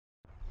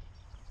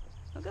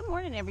Well, good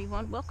morning,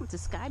 everyone. Welcome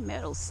to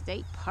Meadow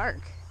State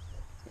Park.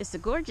 It's a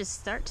gorgeous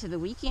start to the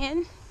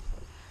weekend.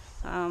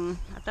 I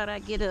thought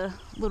I'd get a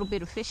little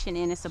bit of fishing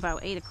in. It's about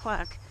 8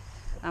 o'clock.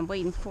 I'm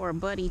waiting for a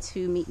buddy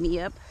to meet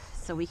me up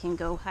so we can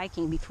go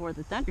hiking before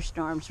the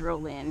thunderstorms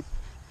roll in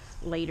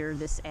later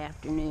this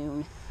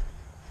afternoon.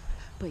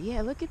 But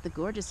yeah, look at the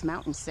gorgeous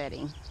mountain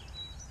setting.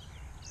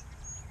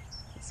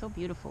 It's so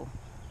beautiful.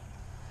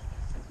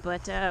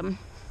 But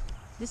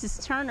this is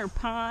Turner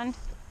Pond.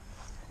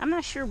 I'm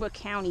not sure what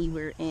county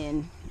we're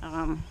in,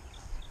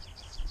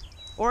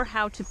 or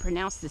how to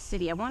pronounce the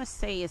city. I want to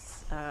say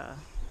it's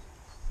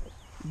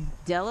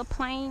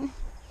Delaplane,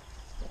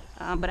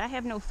 but I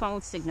have no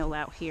phone signal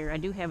out here. I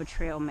do have a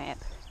trail map.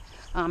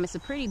 It's a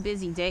pretty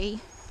busy day.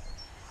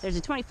 There's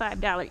a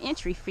 $25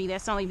 entry fee.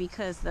 That's only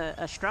because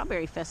the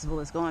strawberry festival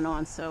is going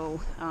on,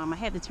 so I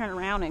had to turn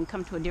around and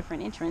come to a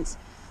different entrance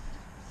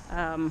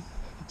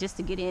just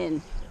to get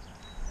in,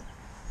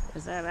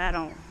 because I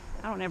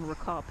don't ever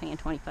recall paying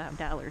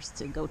 $25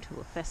 to go to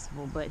a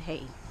festival, but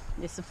hey,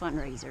 it's a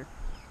fundraiser.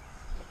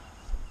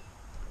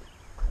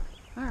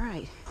 All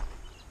right,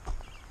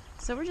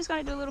 so we're just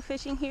going to do a little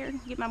fishing here,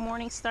 get my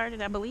morning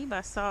started. I believe I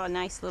saw a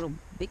nice little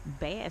big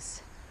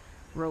bass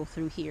roll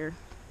through here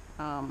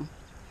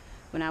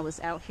when I was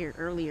out here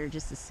earlier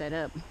just to set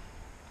up.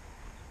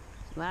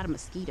 A lot of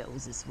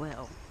mosquitoes as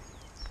well,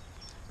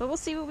 but we'll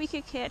see what we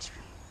could catch.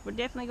 We're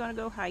definitely going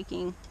to go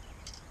hiking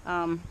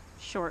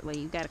shortly.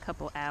 You've got a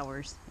couple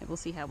hours, and we'll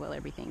see how well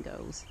everything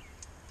goes.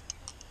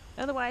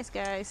 Otherwise,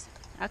 guys,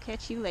 I'll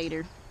catch you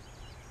later.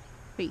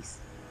 Peace.